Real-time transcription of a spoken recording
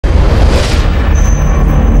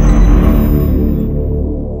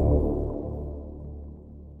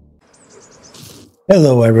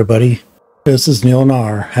Hello, everybody. This is Neil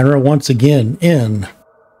Nar, and we're once again in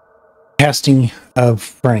Casting of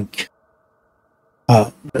Frank.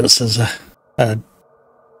 This is a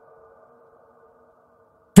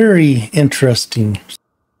very interesting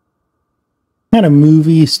kind of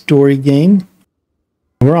movie story game.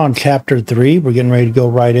 We're on chapter 3. We're getting ready to go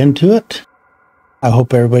right into it. I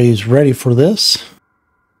hope everybody's ready for this.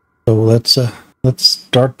 So let's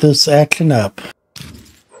start this action up.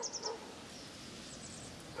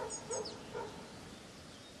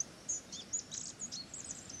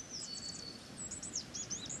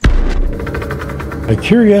 A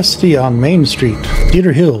Curiosity on Main Street,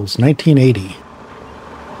 Cedar Hills, 1980.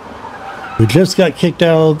 We just got kicked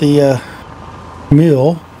out of the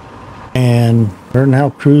mill, and we're now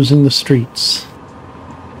cruising the streets.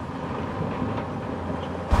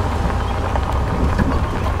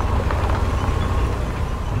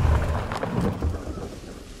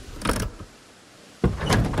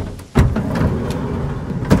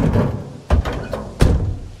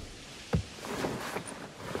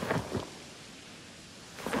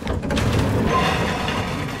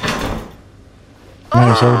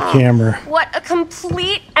 Nice old camera. What a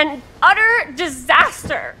complete and utter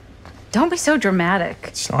disaster. Don't be so dramatic.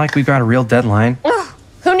 It's not like we've got a real deadline. Ugh,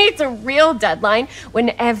 who needs a real deadline when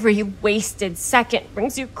every wasted second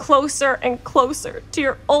brings you closer and closer to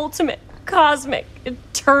your ultimate, cosmic,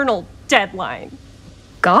 eternal deadline?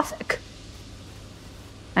 Gothic.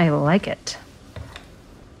 I like it.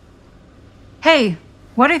 Hey,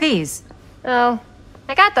 what are these? Oh,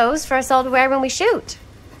 I got those for us all to wear when we shoot.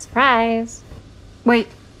 Surprise. Wait,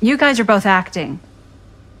 you guys are both acting.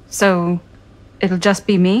 So, it'll just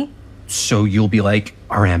be me? So you'll be like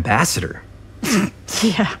our ambassador.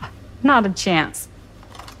 Yeah, not a chance.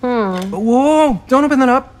 Whoa, don't open that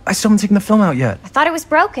up. I still haven't taken the film out yet. I thought it was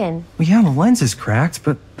broken. Well, yeah, the lens is cracked,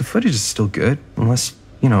 but the footage is still good. Unless,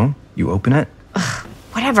 you open it.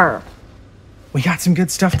 Whatever. We got some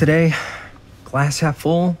good stuff today. Glass half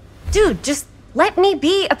full. Dude, just let me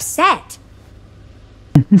be upset.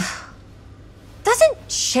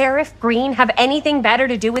 Doesn't Sheriff Green have anything better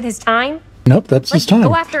to do with his time? Nope, that's his time.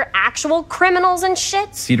 Go after actual criminals and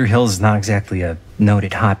shit? Cedar Hills is not exactly a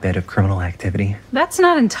noted hotbed of criminal activity. That's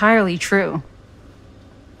not entirely true.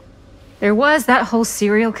 There was that whole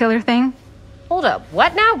serial killer thing. Hold up,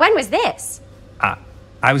 what now? When was this?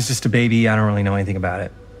 I was just a baby. I don't really know anything about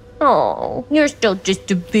it. Oh, you're still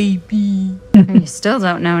just a baby. You still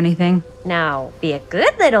don't know anything. Now, be a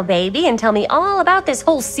good little baby and tell me all about this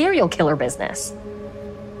whole serial killer business.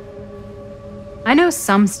 I know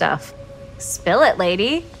some stuff. Spill it,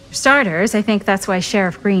 lady. For starters, I think that's why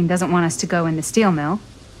Sheriff Green doesn't want us to go in the steel mill.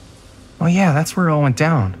 Oh yeah, that's where it all went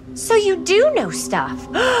down. So you do know stuff.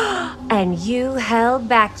 And you held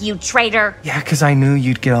back, you traitor. Yeah, because I knew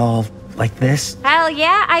you'd get all like this. Hell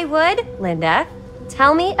yeah, I would. Linda,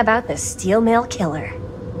 tell me about the steel mill killer.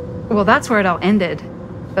 Well, that's where it all ended.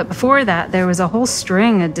 But before that, there was a whole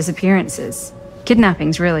string of disappearances.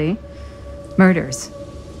 Kidnappings, really. Murders.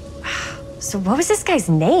 So what was this guy's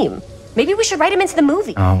name? Maybe we should write him into the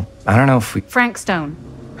movie. Oh, I don't know if we... Frankstone.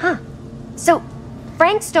 Huh. So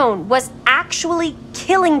Frankstone was actually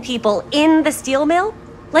killing people in the steel mill?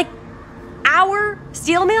 Like our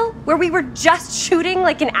steel mill? Where we were just shooting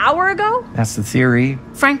like an hour ago? That's the theory.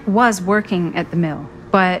 Frank was working at the mill,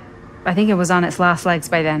 but I think it was on its last legs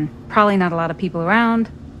by then. Probably not a lot of people around.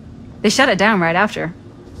 They shut it down right after.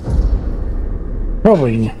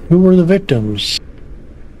 Probably. Who were the victims?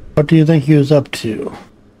 What do you think he was up to?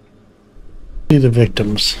 See the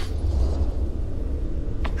victims.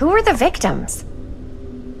 Who were the victims?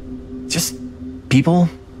 Just people.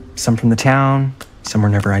 Some from the town. Some were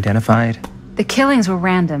never identified. The killings were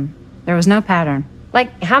random. There was no pattern.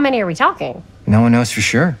 Like, how many are we talking? No one knows for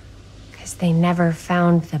sure. Because they never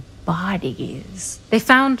found the bodies. They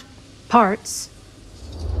found parts.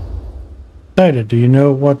 Excited. Do you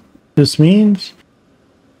know what this means?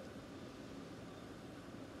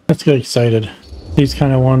 Let's get excited. He's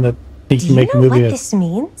kind of one that he can make a movie. Do you know what of. this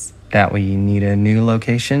means? That we need a new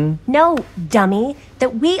location? No, dummy.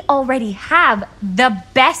 That we already have the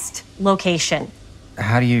best location.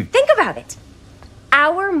 How do you... Think about it.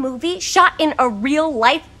 Our movie shot in a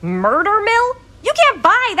real-life murder mill? You can't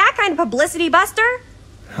buy that kind of publicity, Buster.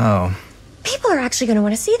 Oh. People are actually going to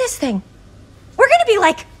want to see this thing. We're going to be,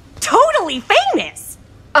 like, totally famous.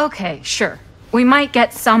 Okay, sure. We might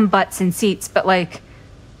get some butts in seats, but like,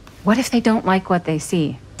 what if they don't like what they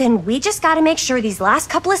see? Then we just got to make sure these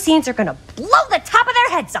last couple of scenes are going to blow the top of their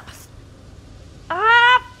heads off.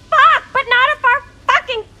 Fuck, but not if our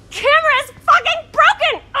fucking camera is fucking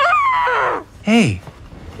broken. Ugh! Hey,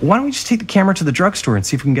 why don't we just take the camera to the drugstore and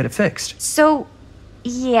see if we can get it fixed? So,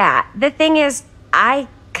 Yeah, the thing is, I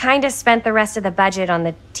kind of spent the rest of the budget on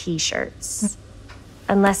the t-shirts.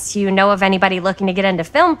 Unless you know of anybody looking to get into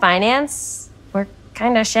film finance, we're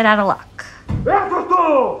kind of shit out of luck. ¡Eso es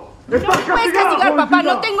todo! ¡Estás Puedes castigar, papá.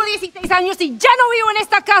 No tengo 16 años y ya no vivo en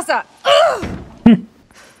esta casa.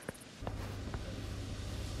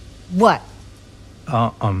 What?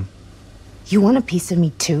 You want a piece of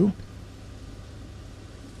me too?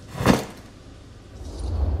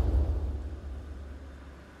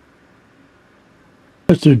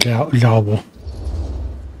 Let's do Gobble.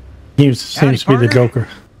 He seems to be the Joker.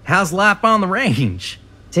 How's life on the range?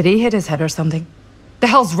 Did he hit his head or something? The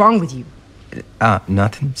hell's wrong with you?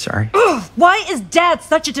 Nothing, sorry. Ugh, why is Dad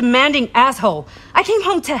such a demanding asshole? I came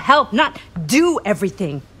home to help, not do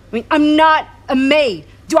everything. I mean, I'm not a maid.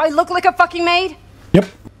 Do I look like a fucking maid? Yep.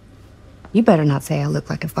 You better not say I look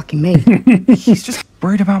like a fucking maid. He's just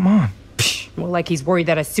worried about Mom. More like he's worried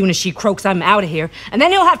that as soon as she croaks, I'm out of here. And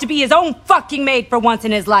then he'll have to be his own fucking maid for once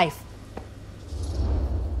in his life.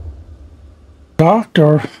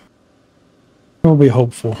 Doctor. He'll be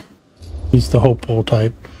hopeful. He's the hopeful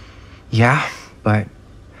type. Yeah, but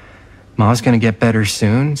Mom's gonna get better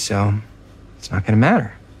soon, so it's not gonna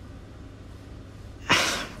matter.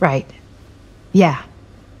 Right. Yeah.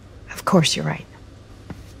 Of course you're right.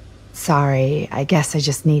 Sorry, I guess I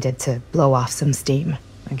just needed to blow off some steam.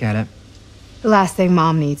 I get it. The last thing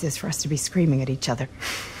Mom needs is for us to be screaming at each other.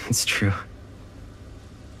 It's true.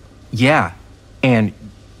 Yeah, and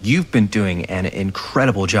you've been doing an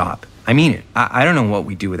incredible job. I mean it. I don't know what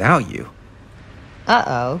we'd do without you.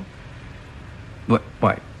 Uh-oh.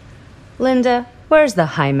 What? Linda, where's the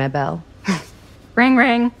Jaime bell? Ring,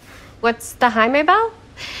 ring. What's the Jaime bell?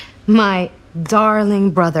 My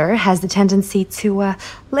darling brother has the tendency to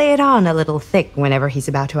lay it on a little thick whenever he's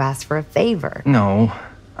about to ask for a favor. No,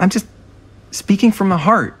 I'm just speaking from the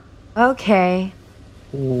heart. Okay.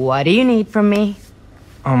 What do you need from me?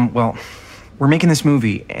 Well, we're making this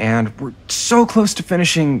movie, and we're so close to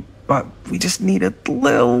finishing, but we just need a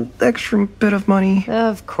little extra bit of money.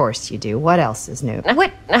 Of course you do. What else is new?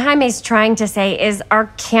 What Jaime's trying to say is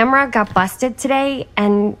our camera got busted today,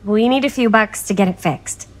 and we need a few bucks to get it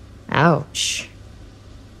fixed. Ouch.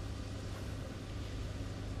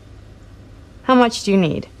 How much do you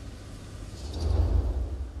need?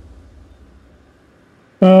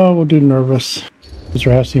 Oh, we'll do nervous. Because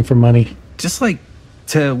we're asking for money. Just like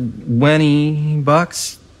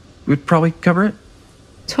 $20 would probably cover it.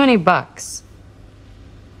 $20.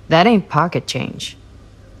 That ain't pocket change.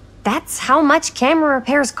 That's how much camera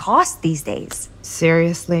repairs cost these days.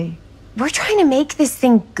 Seriously? We're trying to make this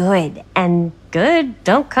thing good, and good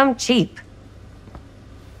don't come cheap.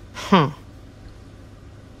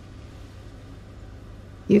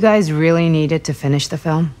 You guys really needed to finish the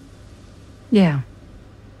film? Yeah.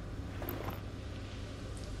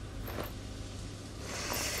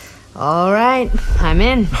 All right, I'm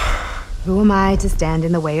in. Who am I to stand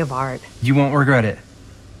in the way of art? You won't regret it.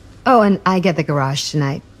 Oh, and I get the garage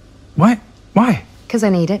tonight. What? Why? 'Cause I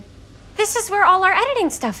need it. This is where all our editing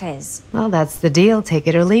stuff is. Well, that's the deal. Take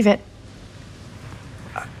it or leave it.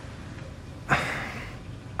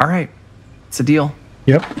 All right, it's a deal.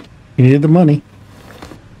 Yep. You needed the money.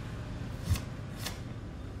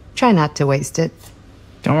 Try not to waste it.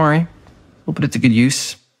 Don't worry, we'll put it to good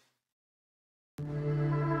use. You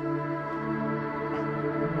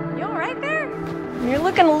all right there? You're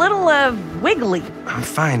looking a little, wiggly. I'm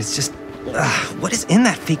fine, it's just, what is in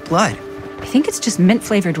that fake blood? I think it's just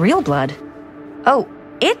mint-flavored real blood. Oh,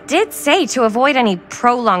 it did say to avoid any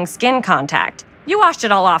prolonged skin contact. You washed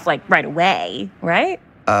it all off, like, right away, right?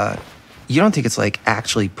 You don't think it's, like,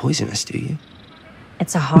 actually poisonous, do you?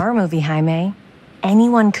 It's a horror movie, Jaime.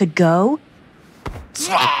 Anyone could go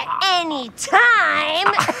at any time.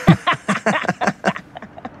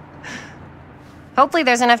 Hopefully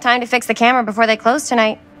there's enough time to fix the camera before they close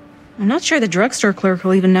tonight. I'm not sure the drugstore clerk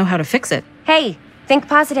will even know how to fix it. Hey, think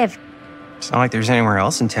positive. It's not like there's anywhere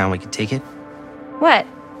else in town we could take it. What?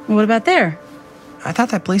 What about there? I thought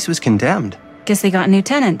that place was condemned. Guess they got a new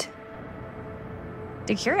tenant.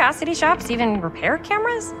 Do curiosity shops even repair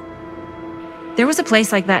cameras? There was a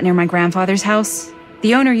place like that near my grandfather's house.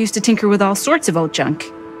 The owner used to tinker with all sorts of old junk.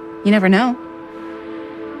 You never know.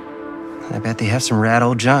 I bet they have some rad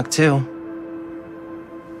old junk, too.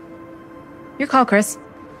 Your call, Chris.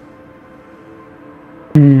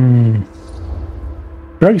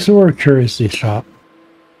 Drugstore or curiosity shop?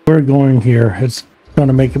 We're going here. It's going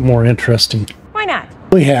to make it more interesting. Why not?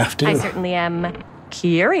 We have to. I certainly am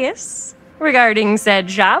curious regarding said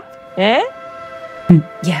shop. Eh?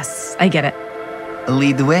 Yes, I get it.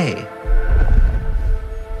 Lead the way.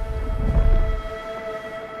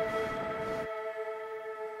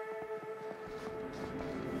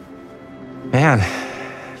 Man,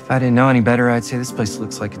 if I didn't know any better, I'd say this place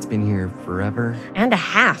looks like it's been here forever. And a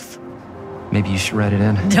half. Maybe you should write it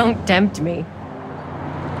in. Don't tempt me.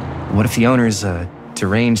 What if the owner's a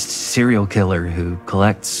deranged serial killer who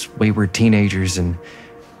collects wayward teenagers and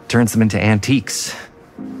turns them into antiques?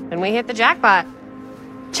 Then we hit the jackpot.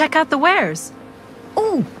 Check out the wares.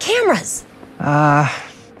 Ooh, cameras.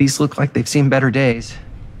 These look like they've seen better days.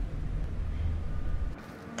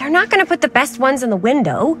 They're not gonna put the best ones in the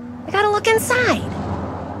window. We gotta look inside.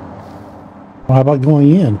 Well, how about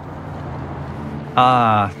going in?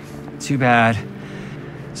 Too bad.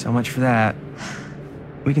 So much for that.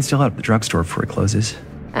 We can still head up the drugstore before it closes.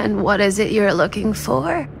 And what is it you're looking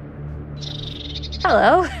for?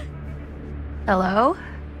 Hello. Hello?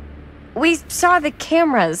 We saw the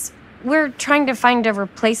cameras. We're trying to find a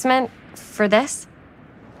replacement for this.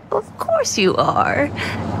 Of course you are.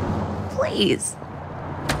 Please,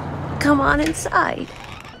 come on inside.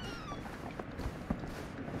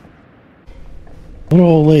 Little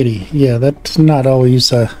old lady. Yeah, that's not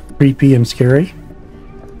always creepy and scary.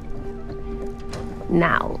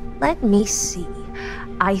 Now, let me see.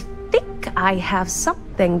 I think I have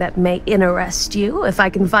something that may interest you, if I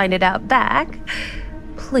can find it out back.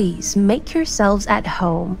 Please, make yourselves at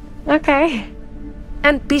home. Okay.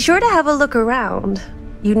 And be sure to have a look around.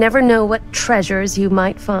 You never know what treasures you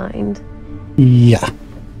might find. Yeah.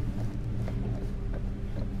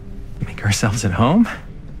 Make ourselves at home?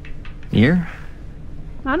 Here?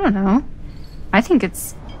 I don't know. I think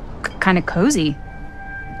it's kind of cozy.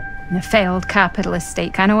 In a failed capitalist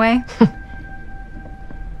state kind of way.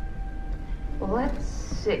 Let's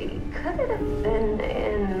see. Could it have been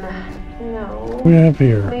in... No. What do we have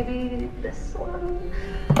here? Maybe this one?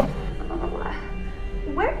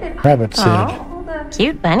 Where did Rabbit seed. all the...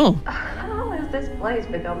 Cute bunny. How has this place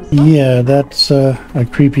become so... Yeah, that's a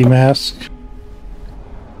creepy mask.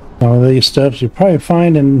 All these stuffs you probably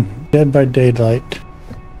find in Dead by Daylight.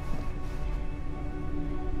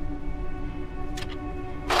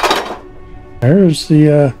 There's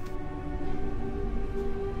the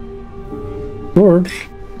torch.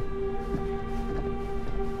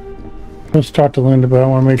 Let's talk to Linda, but I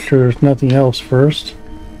want to make sure there's nothing else first.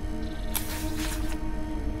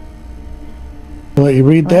 Let you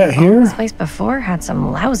read that here. This place before had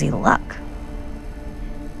some lousy luck.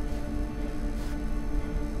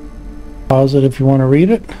 Pause it if you want to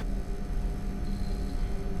read it.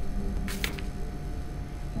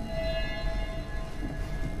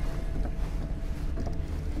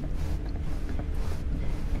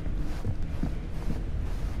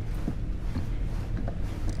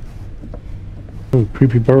 Oh,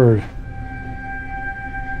 creepy bird.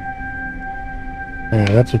 Yeah,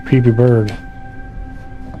 that's a creepy bird.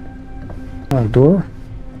 A door?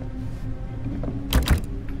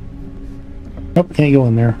 Oh, can't go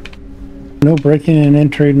in there. No breaking and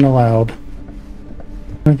entering allowed.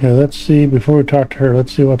 Okay, let's see. Before we talk to her,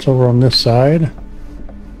 let's see what's over on this side.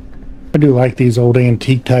 I do like these old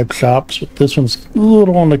antique type shops, but this one's a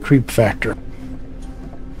little on the creep factor.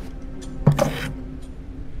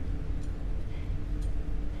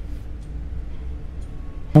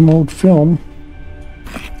 Some old film.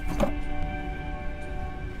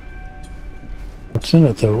 What's in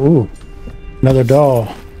it though? Ooh, another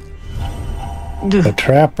doll. A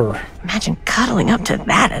trapper. Imagine cuddling up to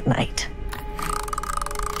that at night.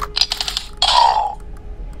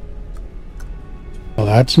 Well,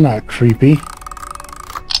 that's not creepy.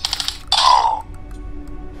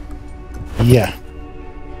 Yeah.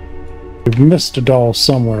 We've missed a doll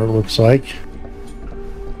somewhere, it looks like.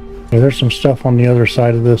 Okay, there's some stuff on the other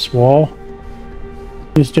side of this wall.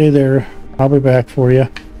 You stay there. I'll be back for you.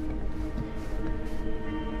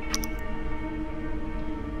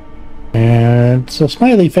 And it's a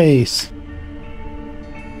smiley face.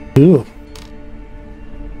 Ooh.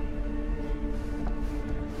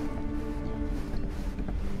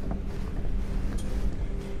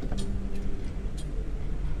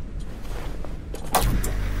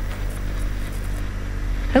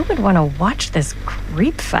 Who would want to watch this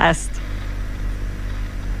creep fest?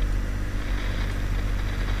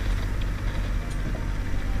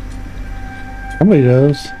 Somebody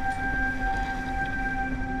does.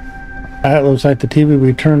 That looks like the TV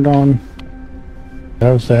we turned on.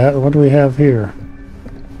 That was that. What do we have here?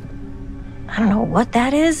 I don't know what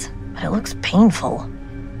that is, but it looks painful.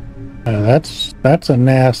 That's a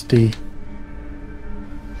nasty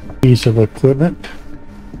piece of equipment.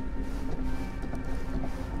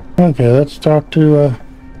 Okay, let's talk to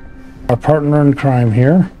our partner in crime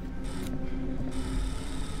here.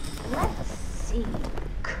 Let's see.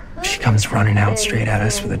 She comes running out straight at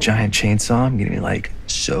us with a giant chainsaw. I'm gonna be like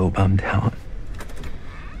so bummed out.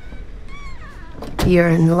 You're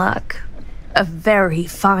in luck. A very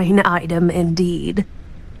fine item indeed.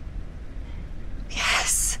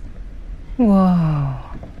 Yes. Whoa.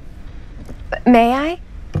 May I?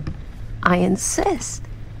 I insist.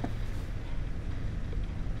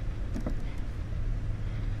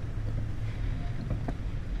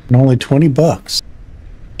 And only $20.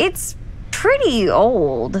 It's pretty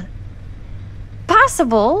old.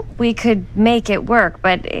 Possible we could make it work,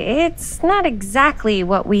 but it's not exactly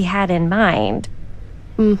what we had in mind.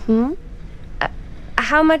 Mm-hmm.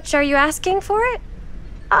 How much are you asking for it?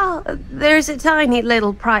 Oh, there's a tiny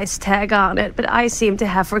little price tag on it, but I seem to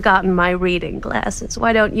have forgotten my reading glasses.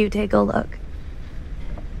 Why don't you take a look?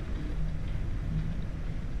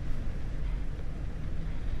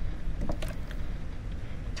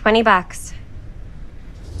 $20.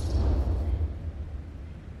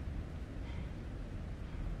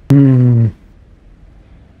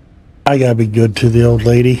 I gotta be good to the old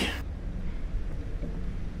lady.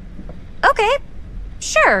 Okay,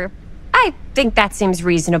 sure. I think that seems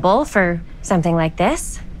reasonable for something like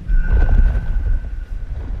this.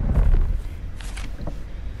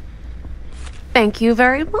 Thank you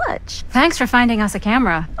very much. Thanks for finding us a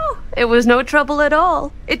camera. Oh, it was no trouble at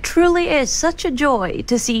all. It truly is such a joy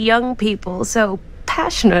to see young people so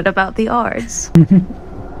passionate about the arts.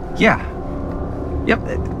 Yeah. Yep,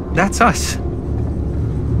 that's us.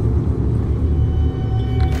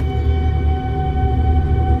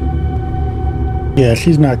 Yeah,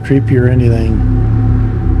 she's not creepy or anything.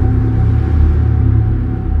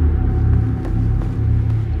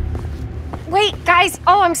 Wait, guys.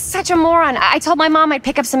 Oh, I'm such a moron. I told my mom I'd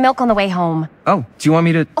pick up some milk on the way home. Oh, do you want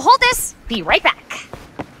me to... Hold this. Be right back.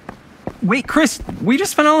 Wait, Chris, we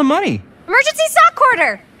just spent all the money. Emergency sock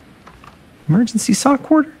quarter. Emergency sock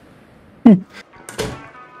quarter?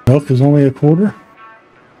 Milk is only a quarter?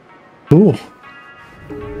 Cool.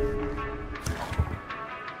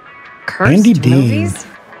 Cursed Andy Dean. movies?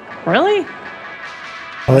 Really?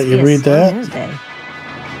 I'll let you read that. Tuesday.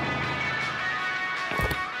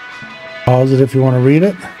 Pause it if you want to read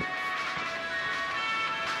it.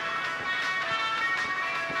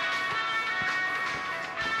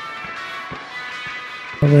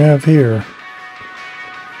 What do we have here?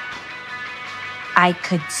 I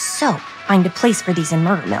could so find a place for these in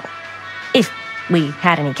Murder Mill. If we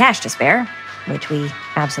had any cash to spare, which we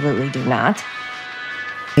absolutely do not.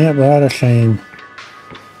 Yeah, what a shame.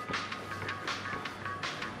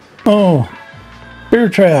 Oh, beer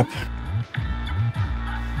trap.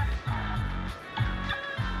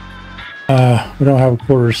 We don't have a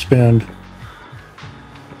quarter to spend.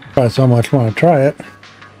 Probably so much want to try it.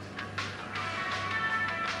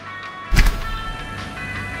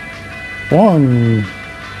 One.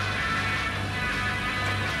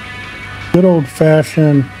 Good old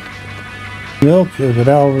fashioned milk. Is it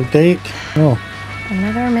out of date? Oh.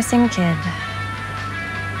 Another missing kid.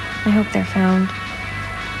 I hope they're found.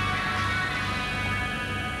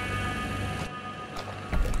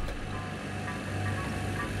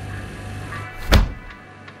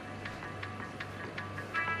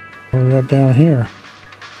 What do we got down here?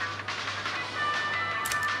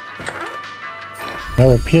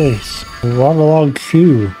 Another piece. A waterlogged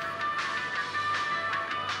shoe.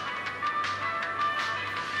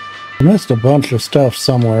 I missed a bunch of stuff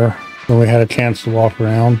somewhere when we had a chance to walk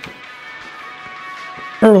around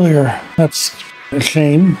earlier. That's a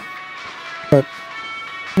shame, but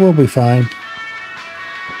we'll be fine.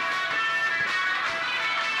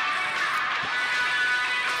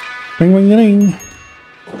 Ring, ring, ring.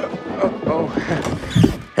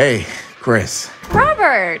 Hey, Chris.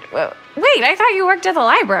 Robert! Wait, I thought you worked at the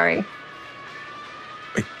library.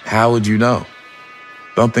 Wait, how would you know?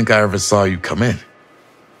 Don't think I ever saw you come in.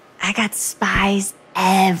 I got spies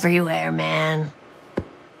everywhere, man.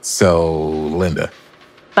 So, Linda.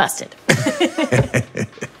 Busted.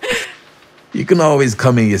 You can always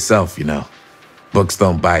come in yourself, you know. Books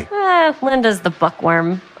don't bite. Linda's the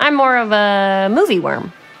bookworm. I'm more of a movie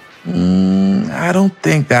worm. I don't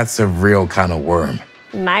think that's a real kind of worm.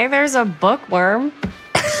 Neither's a bookworm.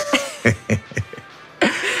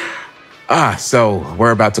 So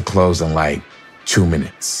we're about to close in like 2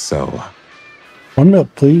 minutes, so... One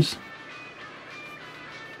milk, please.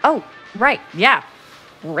 Oh, right, yeah.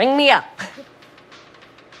 Ring me up.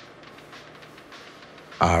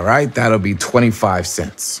 All right, that'll be 25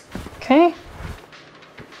 cents. Okay.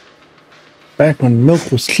 Back when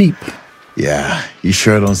milk was cheap. Yeah, you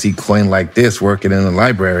sure don't see coin like this working in the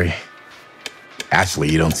library.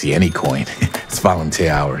 Actually, you don't see any coin. It's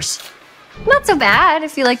volunteer hours. Not so bad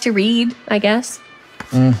if you like to read, I guess.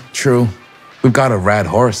 True. We've got a rad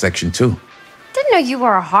horror section, too. Didn't didn't know you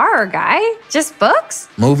were a horror guy. Just books?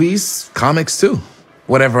 Movies, comics too.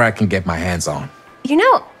 Whatever I can get my hands on. You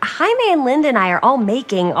know, Jaime and Linda and I are all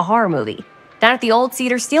making a horror movie down at the old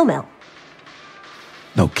Cedar Steel Mill.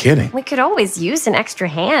 No kidding. We could always use an extra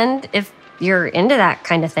hand if you're into that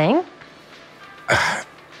kind of thing.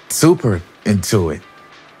 Super into it.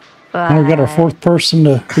 But We got our fourth person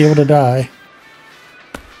to be able to die.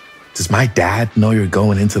 Does my dad know you're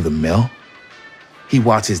going into the mill? He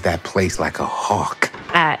watches that place like a hawk.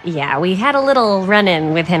 Yeah, we had a little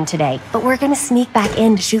run-in with him today, but we're gonna sneak back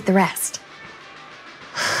in to shoot the rest.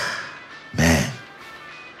 Man.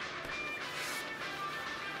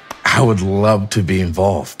 I would love to be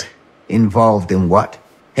involved. Involved in what?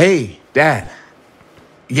 Hey, Dad.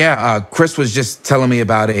 Yeah, Chris was just telling me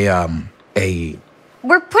about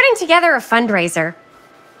We're putting together a fundraiser.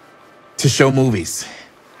 to show movies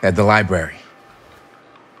at the library.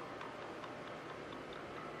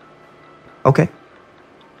 Okay.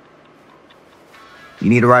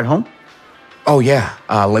 You need a ride home? Oh, yeah.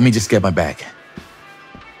 Let me just get my bag.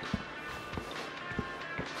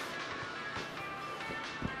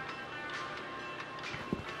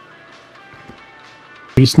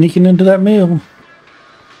 He's sneaking into that mill.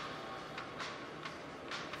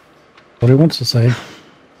 What he wants to say.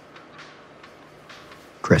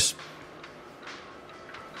 Chris.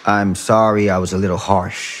 I'm sorry I was a little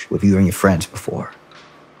harsh with you and your friends before.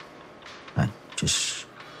 I just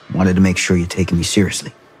wanted to make sure you're taking me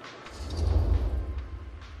seriously.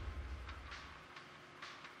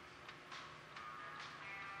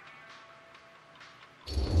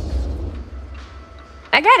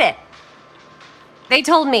 I get it. They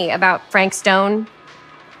told me about Frankstone.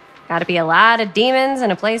 Gotta be a lot of demons in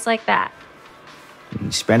a place like that.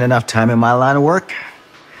 You spend enough time in my line of work,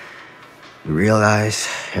 you realize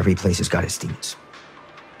every place has got its demons.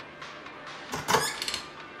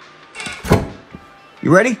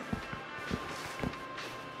 You ready?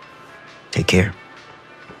 Take care.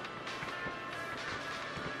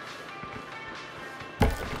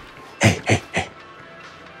 Hey.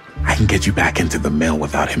 I can get you back into the mill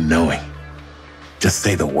without him knowing. Just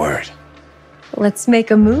say the word. Let's make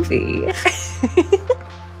a movie.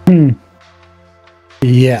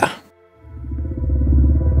 Yeah.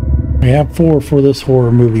 We have 4 for this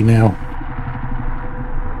horror movie now.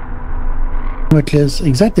 Which is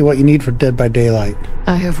exactly what you need for Dead by Daylight.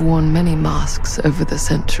 I have worn many masks over the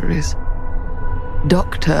centuries.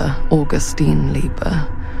 Dr. Augustine Lieber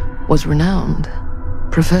was renowned,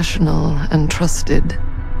 professional, and trusted.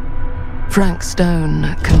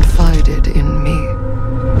 Frankstone confided in me,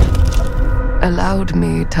 allowed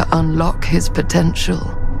me to unlock his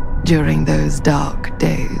potential during those dark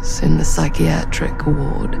days in the psychiatric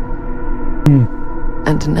ward.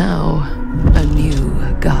 And now, a new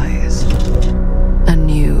guise, a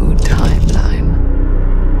new timeline,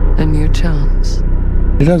 a new chance.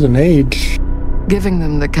 It doesn't age. Giving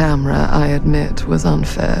them the camera, I admit, was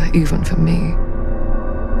unfair even for me.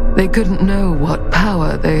 They couldn't know what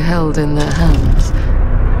power they held in their hands,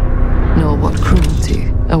 nor what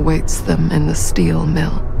cruelty awaits them in the steel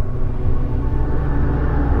mill.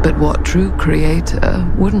 But what true creator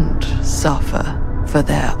wouldn't suffer for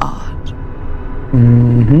their art?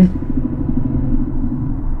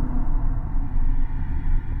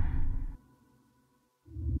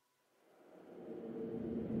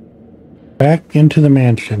 Back into the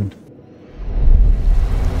mansion.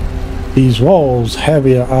 These walls have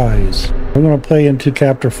your eyes. We're going to play into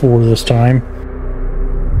chapter 4 this time.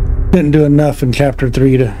 Didn't do enough in chapter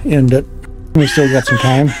 3 to end it. We still got some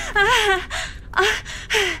time.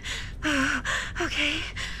 Okay.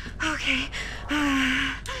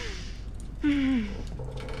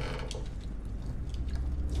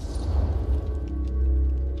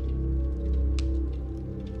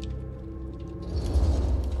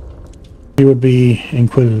 He would be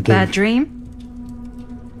inquisitive. Bad dream?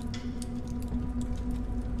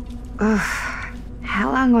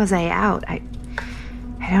 How long was I out? I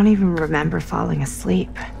don't even remember falling asleep.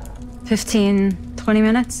 15, 20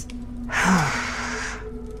 minutes?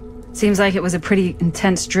 Seems like it was a pretty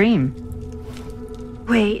intense dream.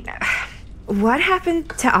 Wait, what happened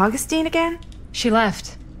to Augustine again? She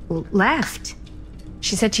left. Left?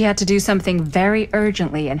 She said she had to do something very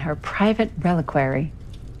urgently in her private reliquary.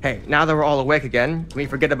 Hey, now that we're all awake again, can we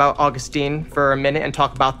forget about Augustine for a minute and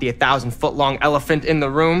talk about the 1,000-foot-long elephant in the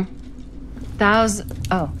room?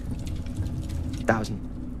 1,000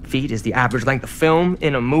 feet is the average length of film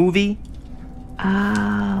in a movie.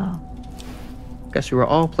 Oh. Guess we were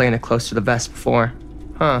all playing it close to the vest before,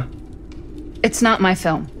 huh? It's not my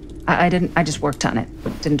film. I just worked on it.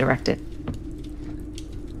 Didn't direct it.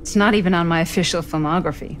 It's not even on my official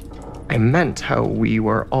filmography. I meant how we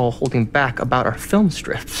were all holding back about our film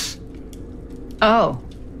strips. Oh,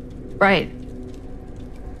 right.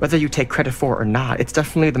 Whether you take credit for it or not, it's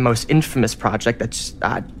definitely the most infamous project that's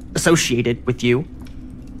associated with you.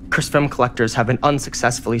 Cursed film collectors have been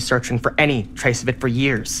unsuccessfully searching for any trace of it for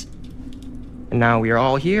years. And now we are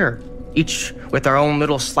all here, each with our own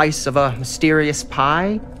little slice of a mysterious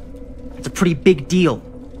pie. It's a pretty big deal.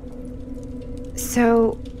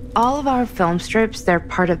 So, all of our film strips, they're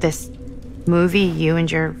part of this movie you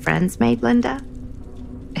and your friends made, Linda?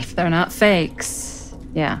 If they're not fakes,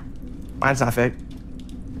 yeah. Mine's not fake.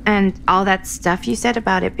 And all that stuff you said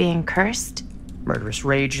about it being cursed? Murderous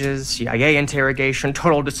rages, CIA interrogation,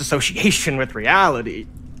 total disassociation with reality.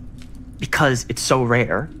 Because it's so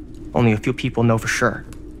rare, only a few people know for sure.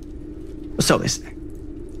 So they say.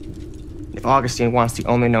 If Augustine wants the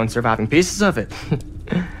only known surviving pieces of it,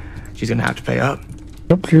 she's gonna have to pay up.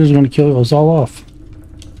 Yep, she was going to kill us all off.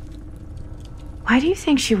 Why do you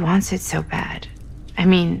think she wants it so bad? I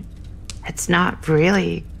mean, it's not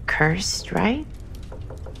really cursed, right?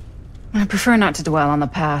 I prefer not to dwell on the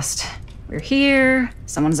past. We're here,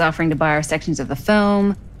 someone's offering to buy our sections of the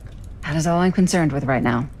film. That is all I'm concerned with right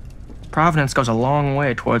now. Providence goes a long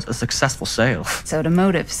way towards a successful sale. So do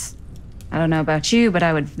motives. I don't know about you, but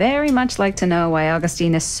I would very much like to know why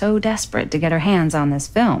Augustine is so desperate to get her hands on this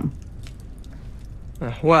film.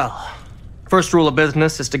 Well, first rule of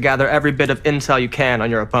business is to gather every bit of intel you can on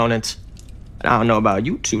your opponent. And I don't know about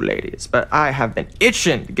you two ladies, but I have been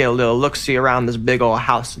itching to get a little look-see around this big old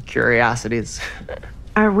house of curiosities.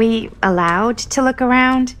 Are we allowed to look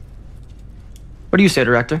around? What do you say,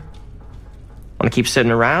 director? Want to keep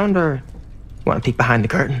sitting around, or want to peek behind the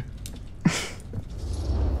curtain?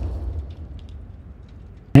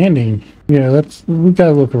 Landing. Yeah, we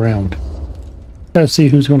gotta look around. Gotta see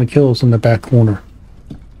who's gonna kill us in the back corner.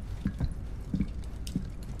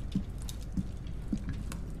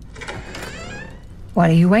 What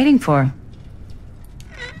are you waiting for?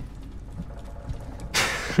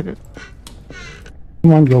 Come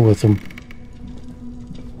on, go with them.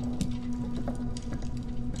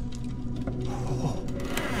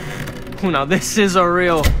 Now this is a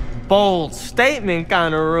real bold statement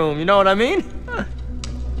kind of room, you know what I mean?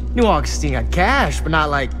 New Augustine got cash, but not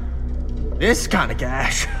like this kind of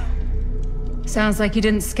cash. Sounds like you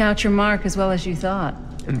didn't scout your mark as well as you thought.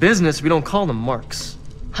 In business, we don't call them marks.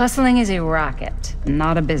 Hustling is a racket,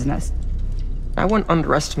 not a business. I wouldn't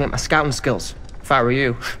underestimate my scouting skills, if I were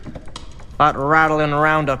you. A lot rattling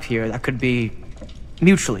around up here that could be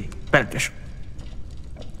mutually beneficial.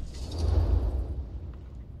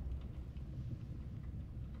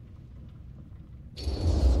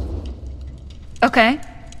 Okay.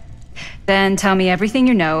 Then tell me everything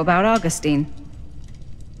you know about Augustine.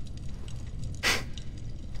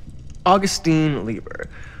 Augustine Lieber,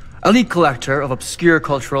 elite collector of obscure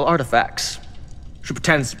cultural artifacts. She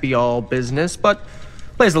pretends to be all business, but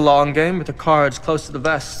plays the long game with her cards close to the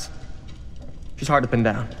vest. She's hard to pin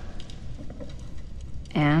down.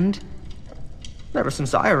 And? Ever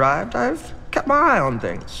since I arrived, I've kept my eye on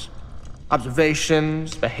things.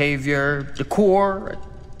 Observations, behavior, decor.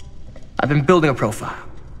 I've been building a profile.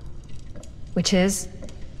 Which is?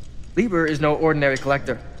 Lieber is no ordinary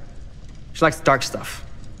collector. She likes the dark stuff.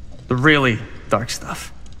 The really dark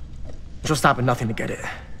stuff. She'll stop at nothing to get it.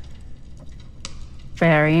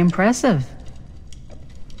 Very impressive.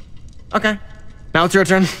 Okay, now it's your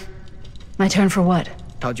turn. My turn for what?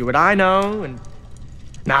 Told you what I know, and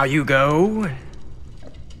now you go.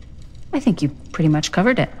 I think you pretty much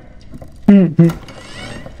covered it.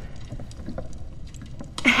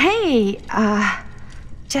 Hey,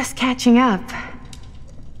 just catching up.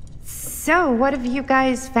 So, what have you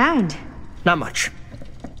guys found? Not much.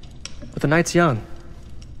 But the night's young.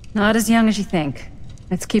 Not as young as you think.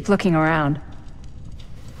 Let's keep looking around.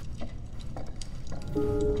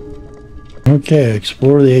 Okay,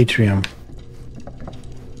 explore the atrium.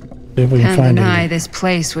 See if we can Can't find deny it. this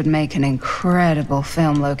place would make an incredible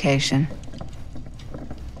film location.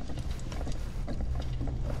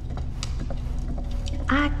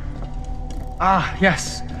 Ah,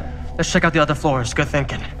 yes. Let's check out the other floors. Good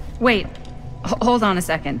thinking. Wait, hold on a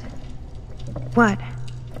second. What?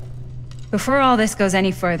 Before all this goes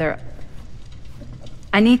any further,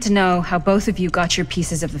 I need to know how both of you got your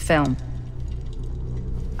pieces of the film.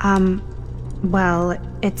 Well,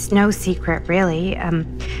 it's no secret, really.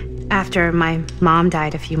 After my mom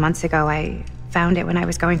died a few months ago, I found it when I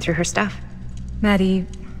was going through her stuff. Maddie,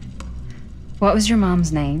 what was your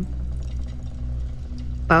mom's name?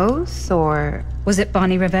 Both, or... Was it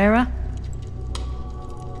Bonnie Rivera?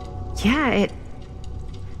 Yeah,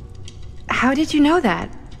 How did you know that?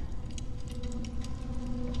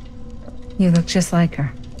 You look just like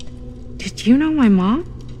her. Did you know my mom?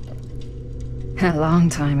 A long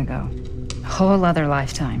time ago. A whole other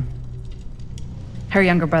lifetime. Her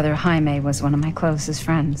younger brother, Jaime, was one of my closest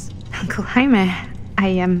friends. Uncle Jaime.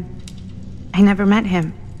 I never met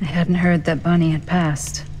him. I hadn't heard that Bunny had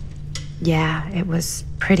passed. Yeah, it was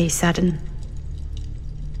pretty sudden.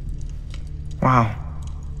 Wow.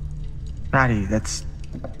 Maddie, it's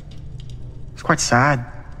quite sad.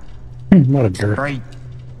 What a jerk. Very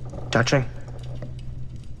touching.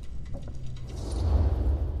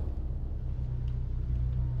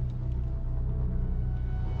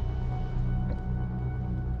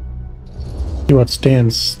 See what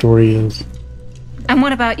Stan's story is. And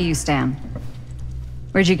what about you, Stan?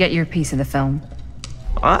 Where'd you get your piece of the film?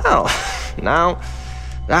 Well, now,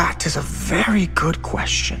 that is a very good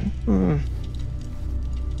question.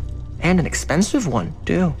 And an expensive one,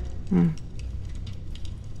 too.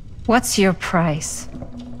 What's your price?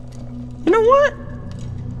 You know what?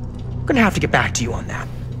 I'm gonna have to get back to you on that.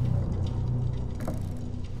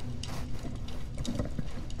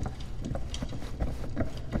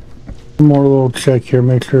 One more little check here,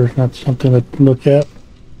 make sure it's not something to look at.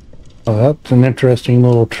 Oh, that's an interesting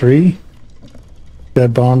little tree.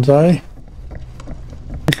 Dead bonsai.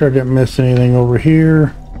 Make sure I didn't miss anything over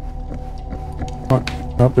here.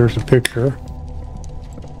 Oh, there's a picture.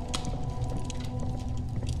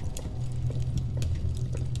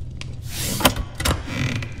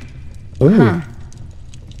 Ooh. Huh.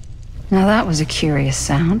 Now that was a curious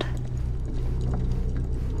sound.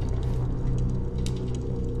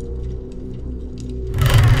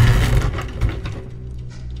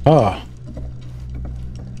 Ah.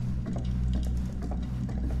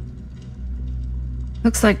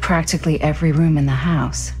 Looks like practically every room in the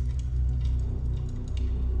house.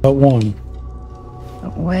 But one.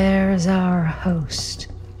 But where's our host?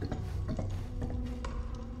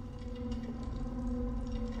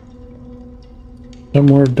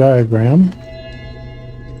 Somewhere diagram.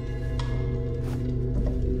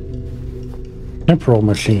 Temporal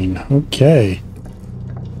machine. Okay.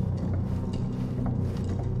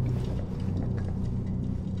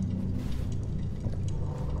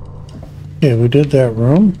 Okay, we did that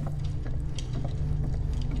room.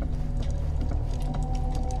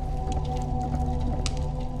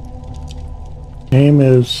 Name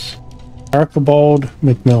is Archibald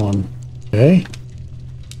McMillan. Okay.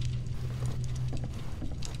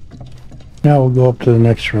 Now we'll go up to the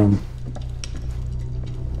next room.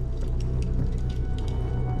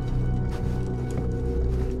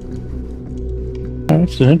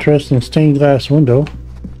 That's an interesting stained glass window.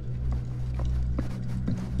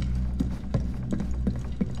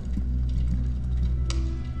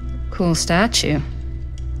 Cool statue.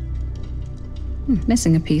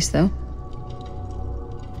 Missing a piece, though.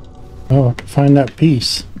 Oh, I have to find that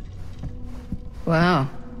piece. Wow.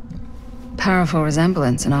 Powerful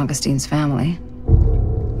resemblance in Augustine's family.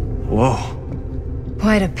 Whoa.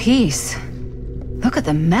 Quite a piece. Look at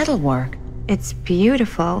the metalwork. It's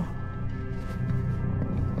beautiful.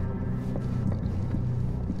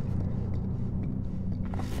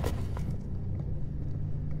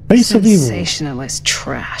 Face of Evil. Sensationalist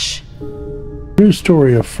trash. True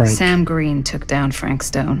story of Frank. Sam Green took down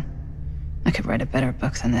Frankstone. I could write a better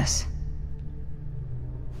book than this.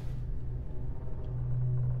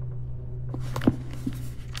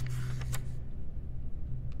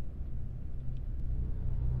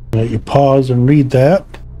 Let you pause and read that.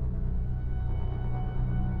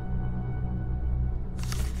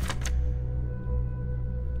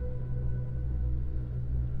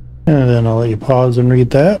 And then I'll let you pause and read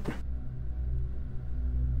that.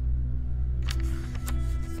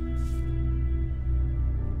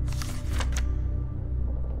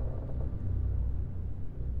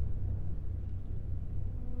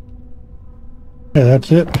 Yeah,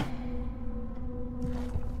 that's it.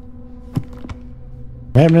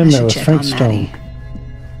 What happened in there was frankstone.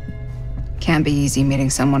 Can't be easy meeting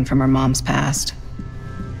someone from her mom's past.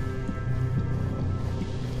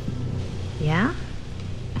 Yeah?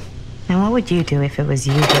 And what would you do if it was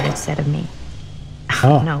you here instead of me?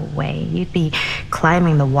 Oh. No way. You'd be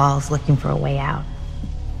climbing the walls looking for a way out.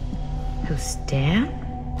 Who's Dan?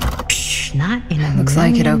 Psh, not in a Looks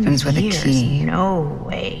like it million opens with a years. key. No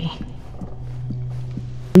way.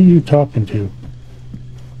 Who are you talking to?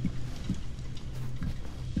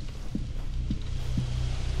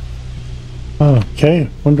 Okay,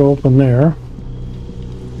 window open there.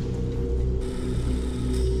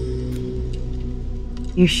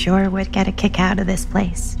 You sure would get a kick out of this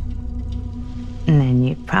place. And then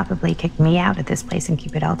you'd probably kick me out of this place and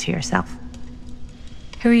keep it all to yourself.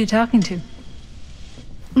 Who are you talking to?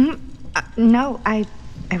 No, I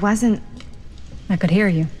wasn't. I could hear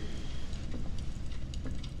you.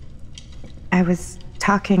 I was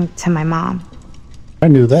talking to my mom. I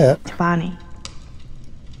knew that. To Bonnie.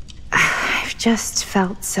 I've just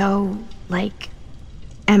felt so, like,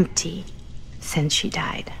 empty since she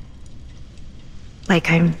died.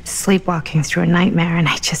 Like I'm sleepwalking through a nightmare and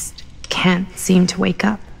I just can't seem to wake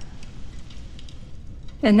up.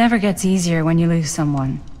 It never gets easier when you lose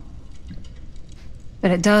someone.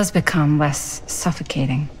 But it does become less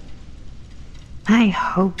suffocating. I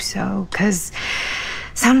hope so, because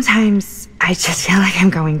sometimes I just feel like I'm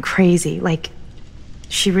going crazy. Like,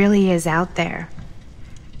 she really is out there,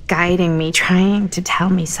 guiding me, trying to tell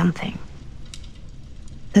me something.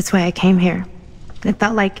 That's why I came here. It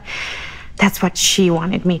felt like that's what she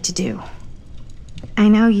wanted me to do. I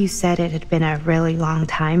know you said it had been a really long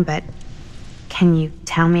time, but can you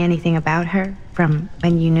tell me anything about her from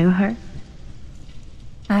when you knew her?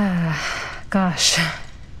 Gosh.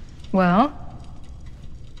 Well,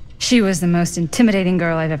 she was the most intimidating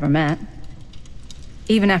girl I've ever met.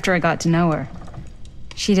 Even after I got to know her.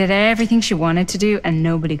 She did everything she wanted to do, and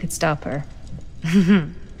nobody could stop her.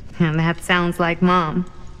 And that sounds like Mom.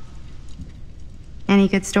 Any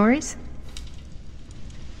good stories?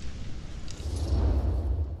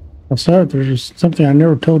 I'm sorry, there's something I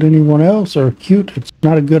never told anyone else or cute. It's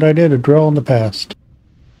not a good idea to dwell on the past.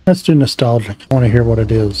 That's too nostalgic. I want to hear what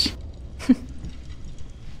it is.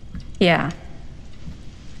 Yeah.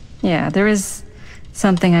 Yeah, there is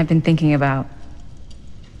something I've been thinking about.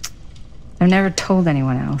 I've never told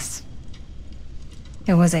anyone else.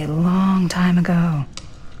 It was a long time ago.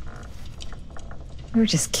 We were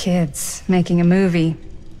just kids making a movie.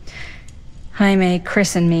 Jaime,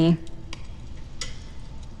 Chris, and me.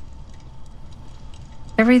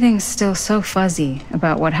 Everything's still so fuzzy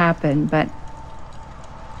about what happened, but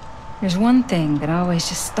there's one thing that always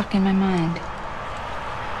just stuck in my mind.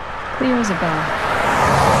 Clear as a bell.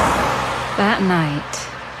 That night,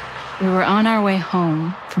 we were on our way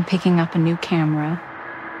home from picking up a new camera.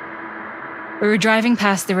 We were driving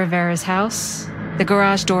past the Rivera's house. The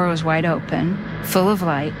garage door was wide open, full of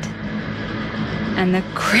light. And the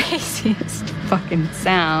craziest fucking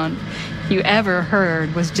sound you ever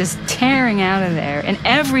heard was just tearing out of there in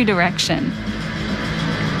every direction.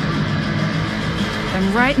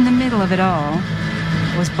 And right in the middle of it all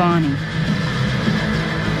was Bonnie.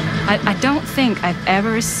 I don't think I've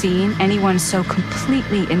ever seen anyone so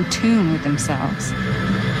completely in tune with themselves.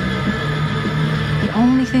 The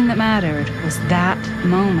only thing that mattered was that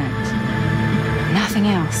moment. Nothing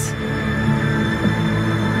else.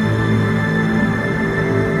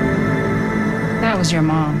 That was your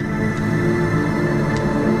mom.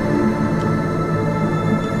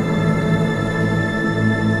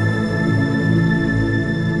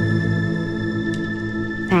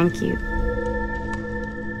 Thank you.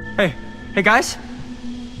 Hey guys?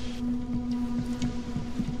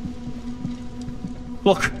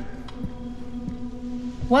 Look.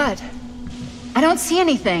 What? I don't see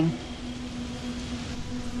anything.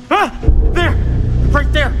 Ah! There! Right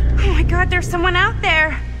there! Oh my God, there's someone out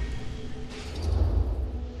there!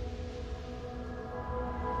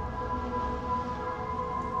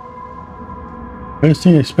 I just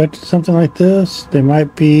expected something like this. They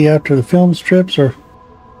might be after the film strips, or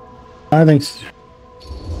I think.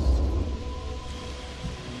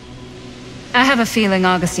 I have a feeling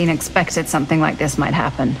Augustine expected something like this might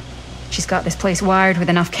happen. She's got this place wired with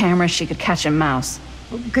enough cameras she could catch a mouse.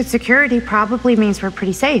 Good security probably means we're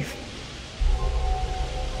pretty safe.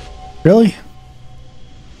 Really?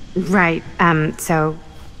 Right, so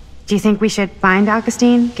do you think we should find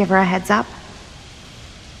Augustine? Give her a heads up?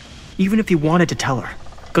 Even if you wanted to tell her,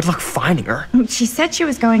 good luck finding her. She said she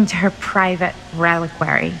was going to her private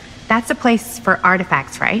reliquary. That's a place for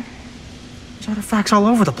artifacts, right? There's artifacts all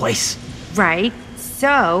over the place. Right.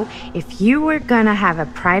 So, if you were gonna have a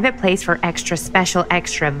private place for extra special,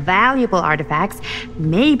 extra valuable artifacts,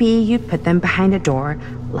 maybe you'd put them behind a door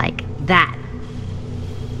like that.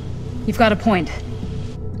 You've got a point.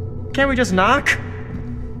 Can't we just knock?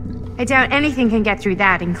 I doubt anything can get through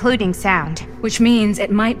that, including sound. Which means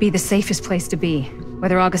it might be the safest place to be,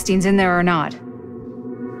 whether Augustine's in there or not.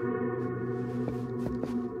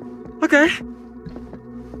 Okay.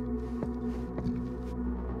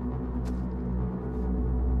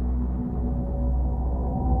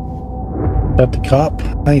 Is that the cop?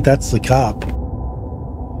 I think that's the cop.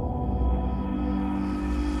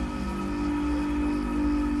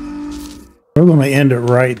 We're going to end it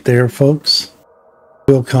right there, folks.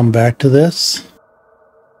 We'll come back to this.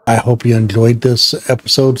 I hope you enjoyed this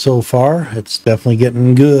episode so far. It's definitely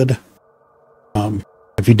getting good.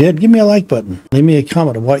 If you did, give me a like button. Leave me a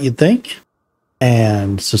comment of what you think.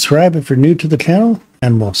 and subscribe if you're new to the channel,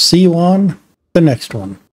 and we'll see you on the next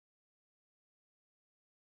one.